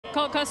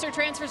Cole Custer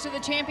transfers to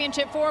the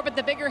championship 4, but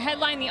the bigger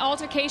headline, the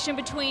altercation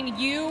between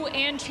you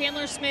and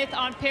Chandler Smith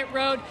on pit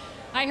road.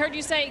 I heard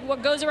you say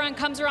what goes around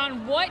comes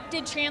around. What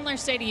did Chandler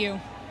say to you?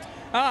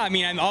 I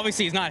mean,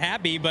 obviously he's not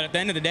happy, but at the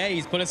end of the day,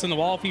 he's put us in the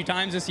wall a few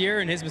times this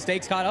year, and his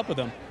mistakes caught up with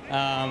him.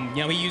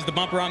 You know, he used the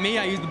bumper on me,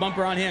 I used the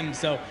bumper on him.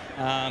 So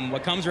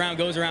what comes around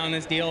goes around in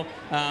this deal.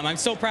 I'm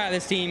so proud of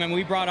this team. I mean,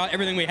 we brought out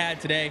everything we had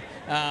today.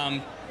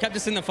 Kept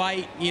us in the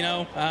fight, you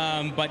know,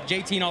 but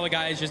JT and all the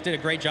guys just did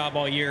a great job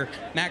all year,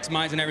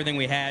 maximizing everything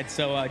we had.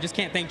 So just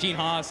can't thank Gene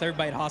Haas,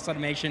 everybody at Haas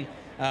Automation,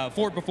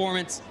 Ford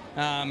Performance.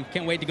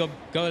 Can't wait to go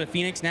to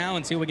Phoenix now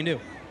and see what we can do.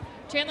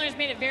 Chandler has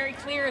made it very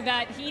clear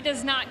that he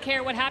does not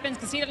care what happens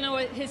because he doesn't know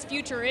what his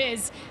future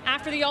is.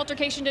 After the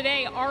altercation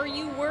today, are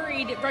you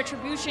worried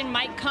retribution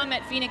might come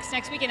at Phoenix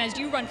next weekend as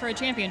you run for a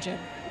championship?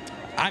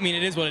 I mean,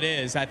 it is what it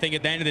is. I think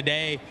at the end of the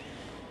day,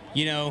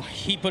 you know,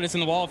 he put us in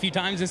the wall a few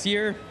times this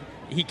year.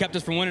 He kept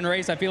us from winning a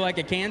race, I feel like,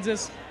 at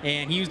Kansas,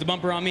 and he used the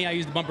bumper on me, I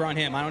used the bumper on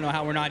him. I don't know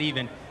how we're not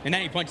even. And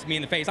then he punches me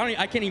in the face.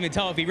 I can't even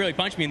tell if he really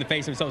punched me in the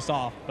face, it was so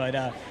soft. But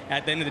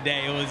at the end of the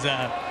day, it was,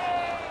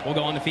 we'll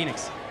go on to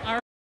Phoenix.